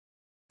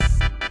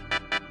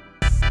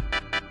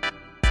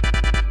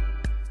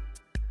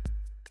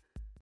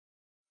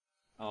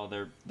Oh,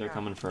 they're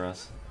coming for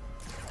us.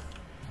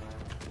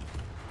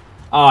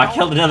 Oh, I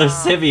killed another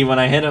civvy when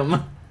I hit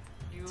him.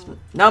 It's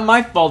not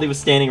my fault he was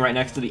standing right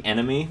next to the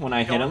enemy when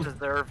I hit him. You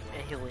deserve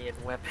alien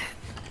weapon.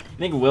 You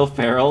think Will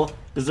Ferrell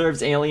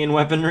deserves alien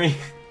weaponry?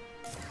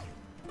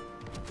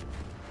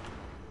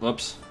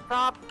 Whoops.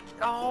 Stop!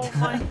 Oh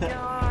my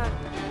god!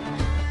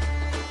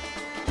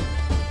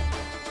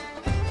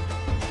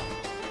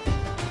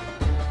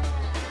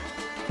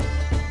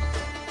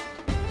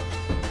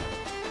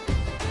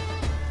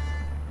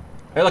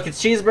 Hey, look,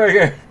 it's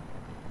Cheeseburger.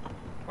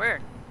 Where?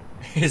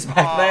 He's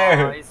back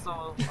there. He's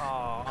so...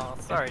 Oh,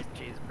 sorry,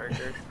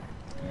 Cheeseburger.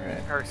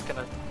 Alright. Herc's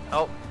gonna...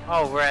 Oh,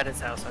 we're at his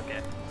house,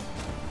 okay.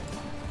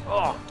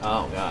 Oh!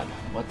 Oh god.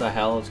 What the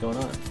hell is going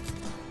on?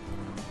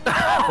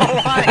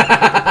 Oh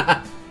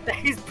my!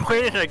 He's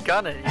pointing a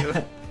gun at you.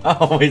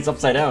 Oh, he's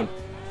upside down.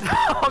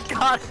 Oh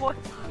god, what?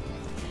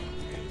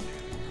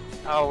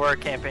 Oh, we're a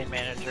campaign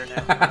manager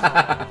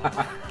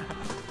now.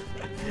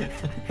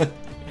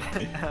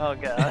 Oh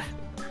god.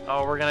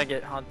 Oh, we're gonna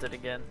get hunted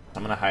again.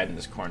 I'm gonna hide in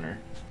this corner.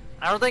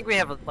 I don't think we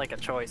have like a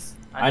choice.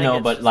 I know,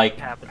 but like,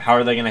 how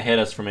are they gonna hit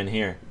us from in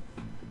here?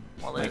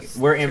 Well, like, there's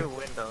we're two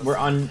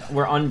windows.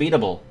 we're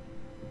unbeatable.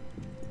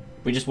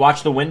 We just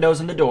watch the windows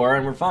and the door,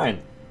 and we're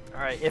fine.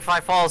 All right, if I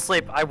fall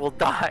asleep, I will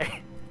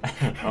die.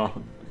 Oh.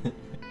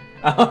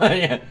 Oh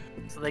yeah.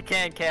 So they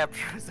can't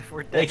capture us if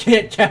we're dead. They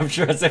can't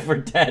capture us if we're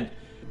dead.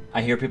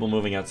 I hear people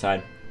moving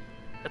outside.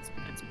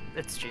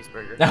 It's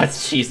Cheeseburger. No,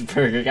 it's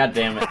Cheeseburger. God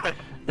damn it.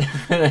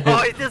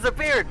 Oh, he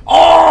disappeared.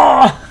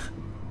 Oh!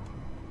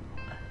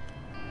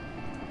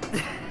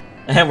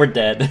 And we're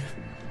dead.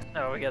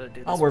 Oh, we gotta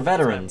do this. Oh, we're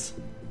veterans.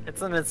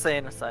 It's an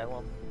insane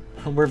asylum.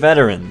 We're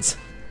veterans.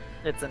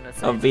 It's an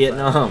insane Of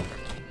Vietnam.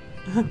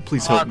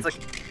 Please help me. It's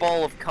a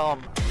bowl of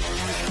cum.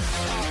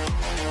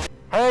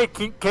 Hey,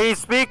 can you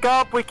speak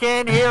up? We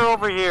can't hear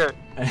over here.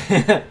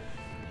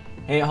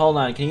 Hey, hold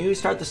on. Can you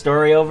start the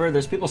story over?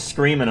 There's people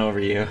screaming over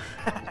you.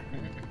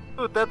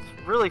 Dude, that's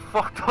really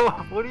fucked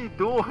up. What are you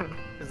doing?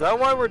 Is that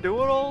why we're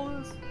doing all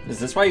this? Is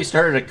this why you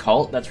started a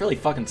cult? That's really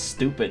fucking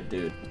stupid,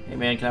 dude. Hey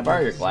man, can I borrow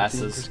your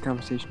glasses? This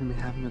conversation we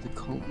having with a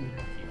cult.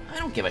 I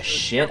don't give a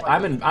shit.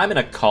 I'm in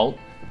a cult.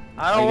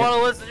 I don't want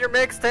to listen to your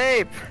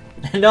mixtape.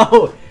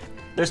 No,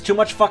 there's too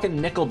much fucking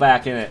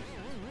Nickelback in it.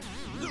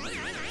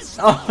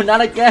 Oh, not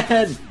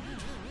again.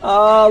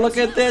 Oh, look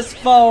at this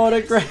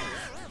photograph.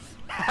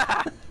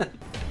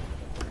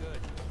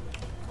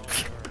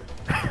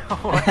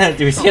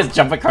 Do we see us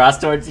jump across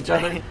towards each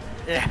other?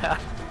 Yeah.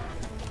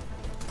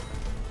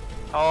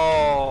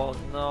 Oh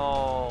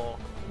no.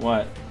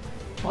 What?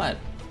 What?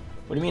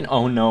 What do you mean,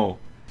 oh no?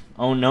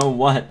 Oh no,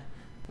 what?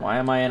 Why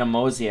am I in a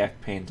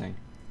Mosaic painting?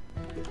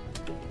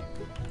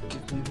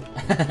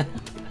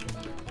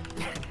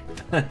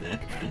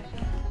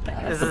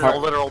 This is a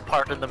literal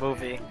part in the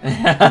movie.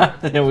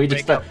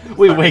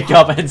 we wake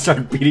up and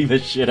start beating the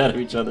shit out of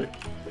each other.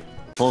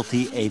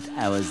 48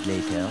 hours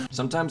later.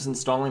 Sometimes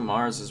installing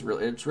Mars is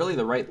really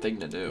the right thing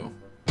to do.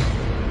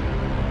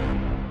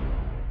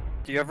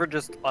 Do you ever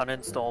just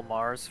uninstall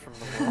Mars from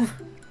the world?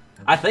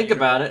 I think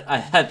about it.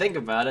 I think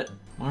about it.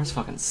 Mars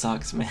fucking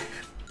sucks, man.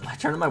 I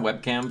turned on my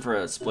webcam for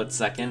a split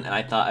second,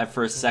 and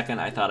for a second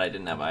I thought I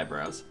didn't have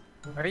eyebrows.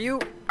 Are you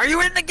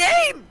in the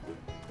game?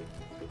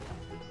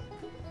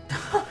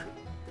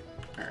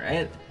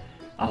 Alright.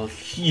 A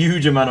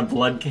huge amount of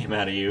blood came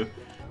out of you.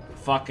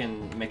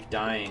 Fucking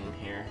McDying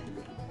here.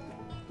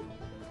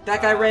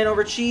 That guy ran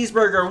over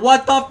Cheeseburger.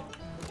 What the?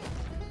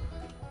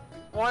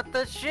 What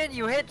the shit?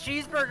 You hit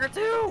Cheeseburger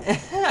too?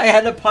 I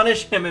had to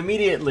punish him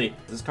immediately.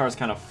 This car's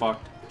kind of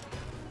fucked.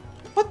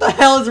 What the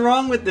hell is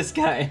wrong with this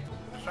guy?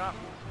 Shop.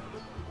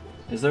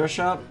 Is there a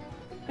shop?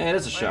 Hey, it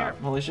is a shop.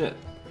 Here. Holy shit.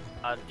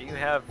 Do you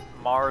have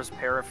Mars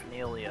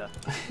paraphernalia?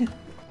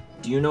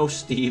 Do you know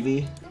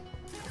Stevie?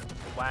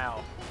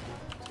 Wow.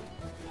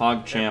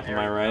 PogChamp, am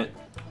I right?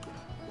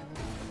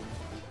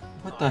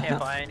 What the I hell? can't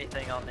buy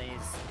anything on these.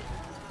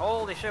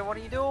 Holy shit, what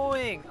are you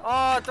doing?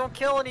 Oh, don't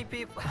kill any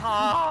people.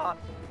 Ah.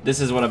 This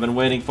is what I've been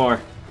waiting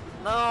for.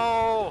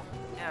 No.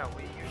 Yeah,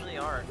 we usually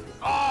aren't.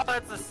 Oh,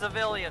 that's a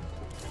civilian.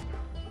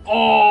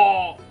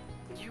 Oh!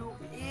 You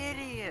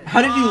idiot.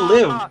 How did you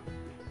live?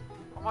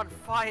 I'm on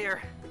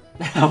fire.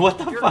 What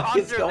the You're fuck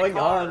is under the going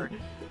car. on?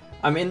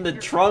 I'm in the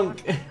You're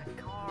trunk. under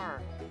the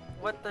car.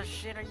 What the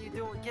shit are you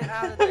doing? Get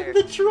out of there.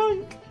 The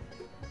trunk.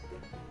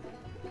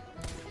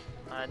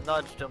 I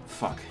nudged him.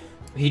 Fuck.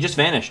 He just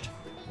vanished.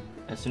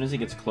 As soon as he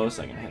gets close,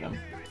 I can hit him.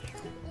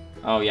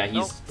 Oh yeah,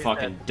 he's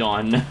fucking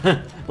done.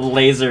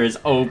 Laser is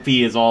OP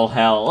as all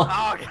hell.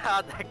 Oh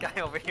god, that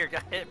guy over here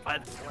got hit by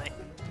the plane.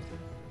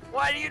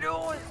 What are you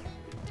doing?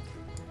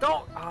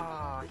 Don't.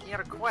 Ah, he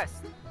had a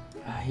quest.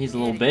 He's a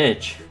little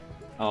bitch.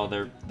 Oh,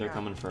 they're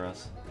coming for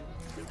us.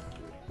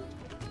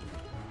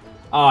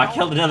 Oh, I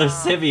killed another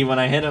civvy when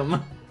I hit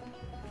him.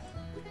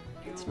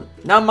 It's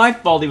not my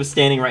fault he was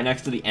standing right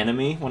next to the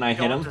enemy when I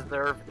hit him. You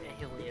deserve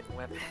alien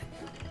weapon.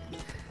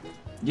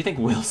 Do you think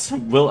I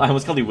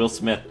almost called you Will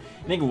Smith.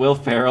 You think Will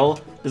Ferrell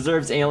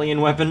deserves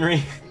alien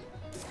weaponry?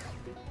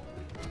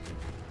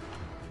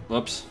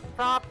 Whoops.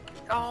 Stop.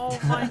 Oh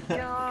my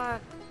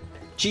god.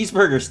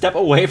 Cheeseburger, step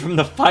away from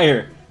the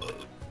fire.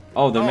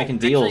 Oh, they're making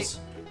deals.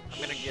 Actually,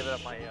 I'm gonna give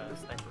up my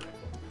sniper rifle.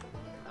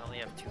 I only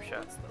have 2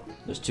 shots though.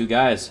 There's 2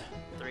 guys.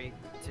 3,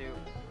 2,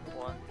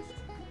 1.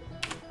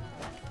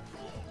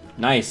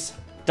 Nice.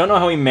 Don't know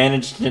how he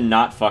managed to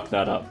not fuck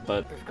that up,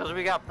 but... It's because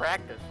we got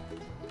practice.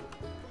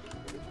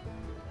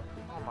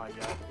 Oh my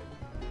god.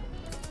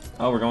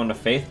 Oh, we're going to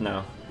Faith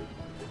now.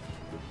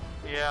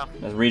 Yeah.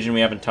 That's a region we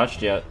haven't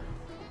touched yet.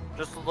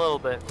 Just a little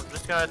bit. We're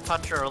just gonna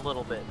touch her a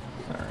little bit.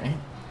 Alright.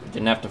 You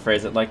didn't have to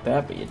phrase it like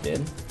that, but you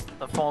did.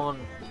 The phone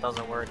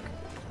doesn't work.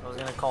 I was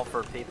gonna call for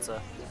a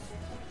pizza.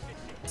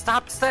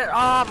 Stop!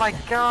 Oh my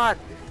god!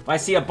 If I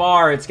see a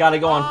bar, it's gotta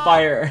go on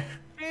fire.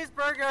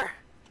 Cheeseburger!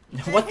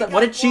 What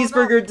did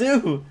Cheeseburger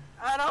do?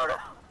 I don't know.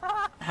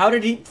 How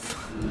did he...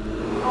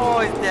 Oh,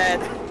 he's dead.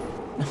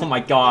 Oh my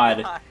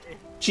god.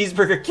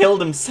 Cheeseburger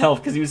killed himself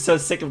because he was so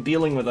sick of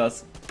dealing with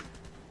us.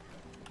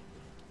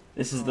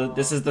 This is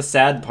the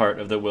sad part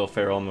of the Will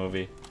Ferrell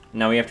movie.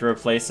 Now we have to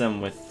replace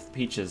him with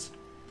Peaches.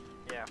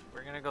 Yeah,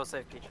 we're gonna go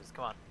save Peaches.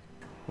 Come on.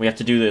 We have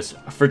to do this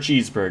for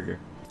Cheeseburger.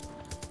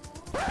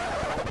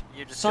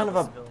 You just Son killed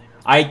of the a... civilian.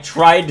 I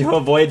tried to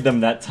avoid them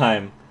that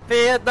time.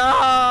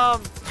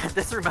 Vietnam!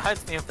 This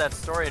reminds me of that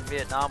story in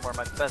Vietnam where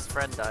my best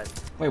friend died.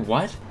 Wait,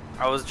 what?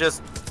 I was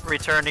just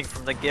returning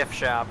from the gift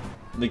shop.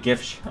 The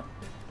gift shop.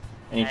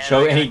 And And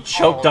he I got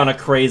choked called. on a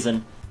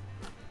craisin.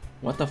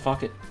 What the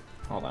fuck it...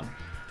 Hold on.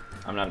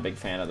 I'm not a big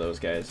fan of those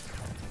guys.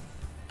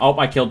 Oh,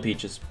 I killed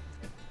Peaches.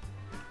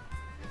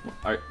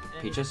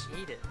 Peaches?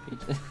 Eat it.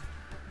 Peaches.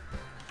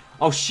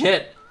 Oh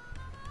shit!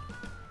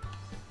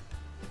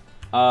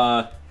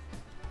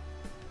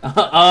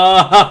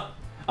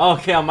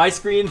 Okay, on my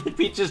screen,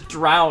 Peaches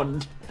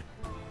drowned.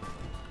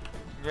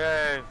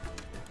 Yay.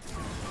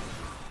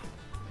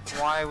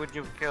 Why would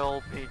you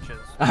kill Peaches?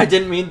 I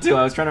didn't mean to,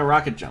 I was trying to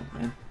rocket jump,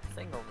 man.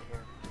 Thing over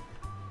here.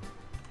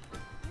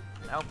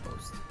 An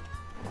outpost.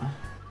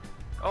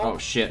 Oh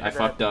shit, I you're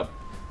fucked dead. up.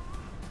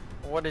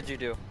 What did you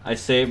do? I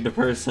saved a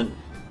person,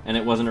 and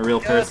it wasn't a real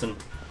Yes. person.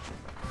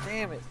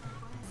 Damn it.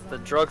 The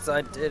drugs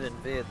I did in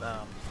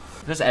Vietnam.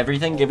 Does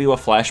everything give you a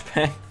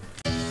flashback?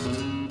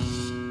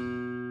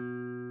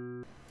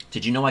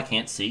 Did you know I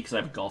can't see because I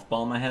have a golf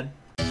ball in my head?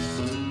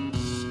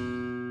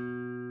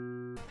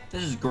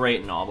 This is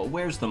great and all, but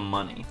where's the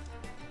money?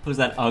 Who's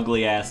that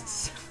ugly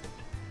ass?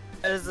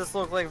 Why does this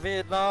look like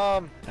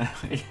Vietnam?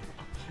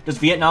 Does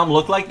Vietnam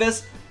look like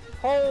this?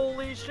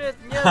 Holy shit,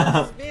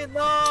 yes, it's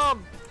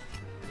Vietnam!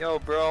 Yo,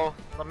 bro,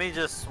 let me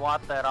just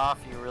swat that off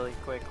you really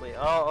quickly.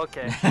 Oh,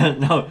 okay.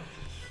 No.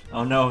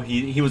 Oh no,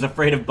 he was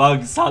afraid of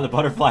bugs, saw the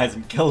butterflies,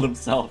 and killed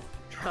himself.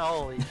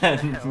 Holy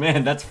shit.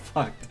 Man, that's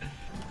fucked.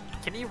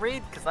 Can you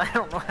read? Because I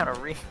don't know how to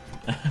read.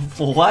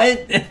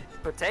 What?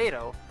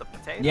 Potato? The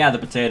potato? Yeah, the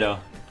potato.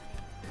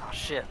 Oh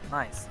shit,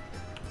 nice.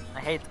 I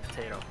hate the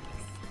potato.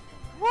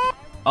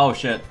 Oh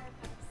shit.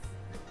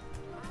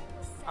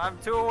 I'm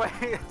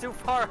too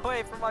far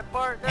away from my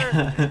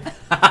partner.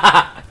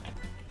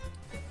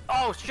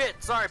 Oh shit,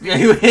 sorry. Yeah,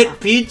 you hit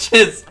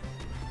Peaches.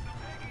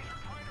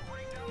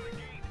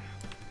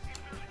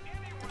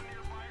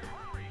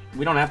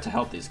 We don't have to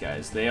help these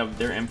guys.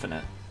 They're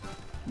infinite.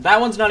 That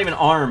one's not even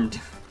armed.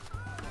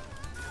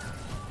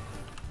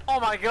 Oh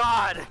my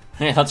god.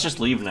 Hey, let's just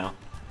leave now.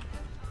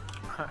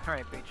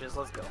 Alright, Peaches,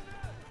 let's go.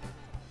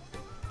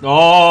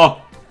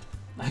 Oh,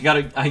 I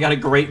got a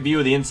great view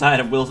of the inside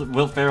of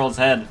Will Ferrell's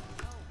head.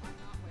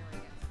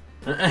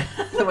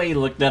 The way he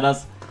looked at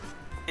us.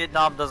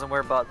 Vietnam doesn't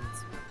wear buttons.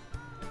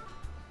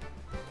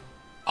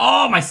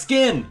 Oh, my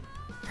skin!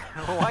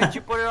 Why'd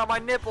you put it on my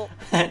nipple?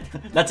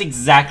 That's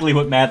exactly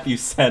what Matthew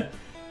said.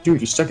 Dude,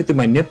 you stuck it through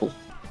my nipple.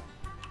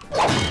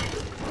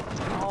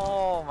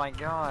 Oh my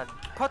god.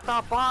 Put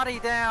the body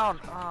down!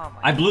 Oh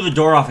my I blew the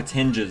door off its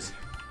hinges.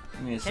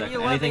 Give me a Can second.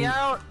 you let me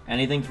out?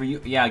 Anything for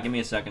you? Yeah, give me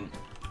a second.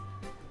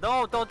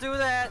 No, don't do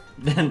that!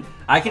 Then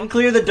I can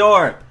clear the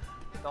door.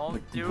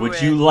 Don't do it.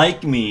 Would you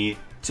like me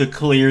to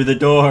clear the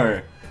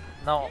door?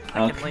 No, I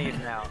can Okay. leave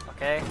now,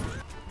 okay?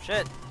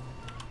 Shit.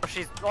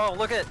 Oh,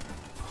 look at.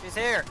 She's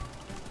here.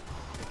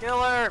 Kill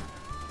her.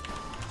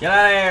 Get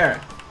out of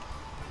here!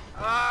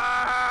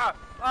 Ah!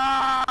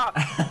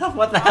 Ah!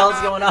 What the hell's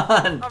going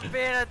on? I'm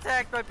being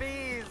attacked by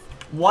bees.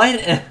 What?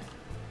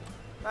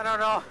 I don't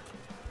know.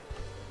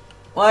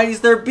 Why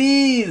is there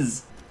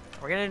bees?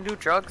 We're gonna do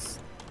drugs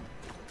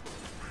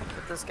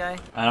with this guy.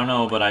 I don't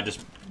know, but I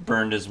just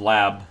burned his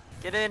lab.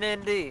 Get in,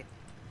 Indy.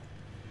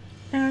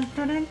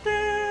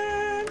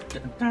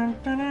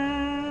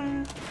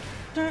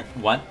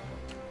 What?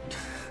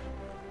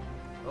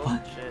 Oh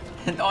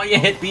shit. Oh, you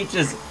hit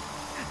Peaches.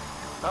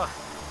 Oh.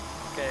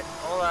 Okay,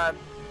 hold on.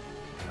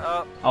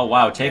 Oh. Oh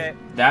wow, Okay.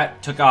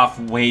 that took off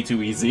way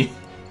too easy.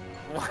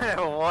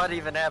 What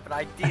even happened?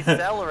 I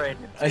decelerated.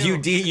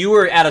 too. You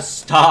were at a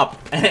stop,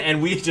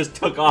 and we just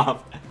took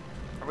off.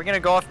 Are we gonna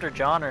go after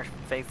John or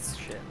Faith's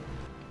shit?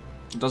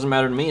 It doesn't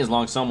matter to me as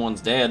long as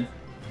someone's dead.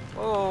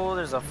 Oh,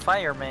 there's a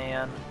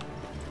fireman.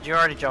 Did you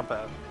already jump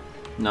out?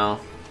 No.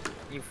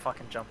 You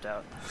fucking jumped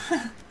out.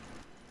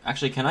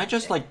 Actually, can I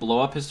just like blow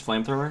up his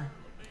flamethrower?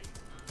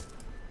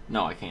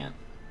 No, I can't.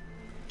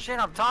 Shit,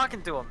 I'm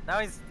talking to him. Now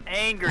he's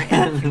angry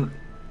at me.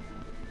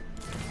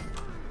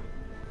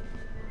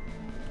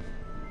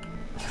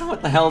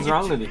 What the hell's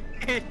wrong with you?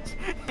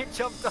 He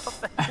jumped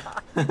off the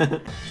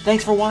dock.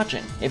 Thanks for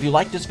watching. If you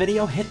liked this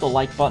video, hit the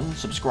like button,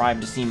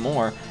 subscribe to see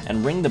more,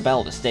 and ring the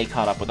bell to stay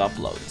caught up with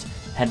uploads.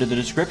 Head to the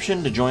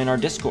description to join our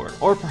Discord,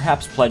 or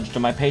perhaps pledge to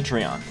my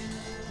Patreon.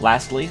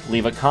 Lastly,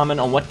 leave a comment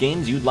on what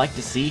games you'd like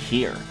to see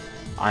here.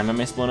 I'm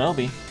Miss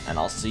Blanobi, and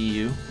I'll see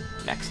you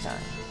next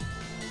time.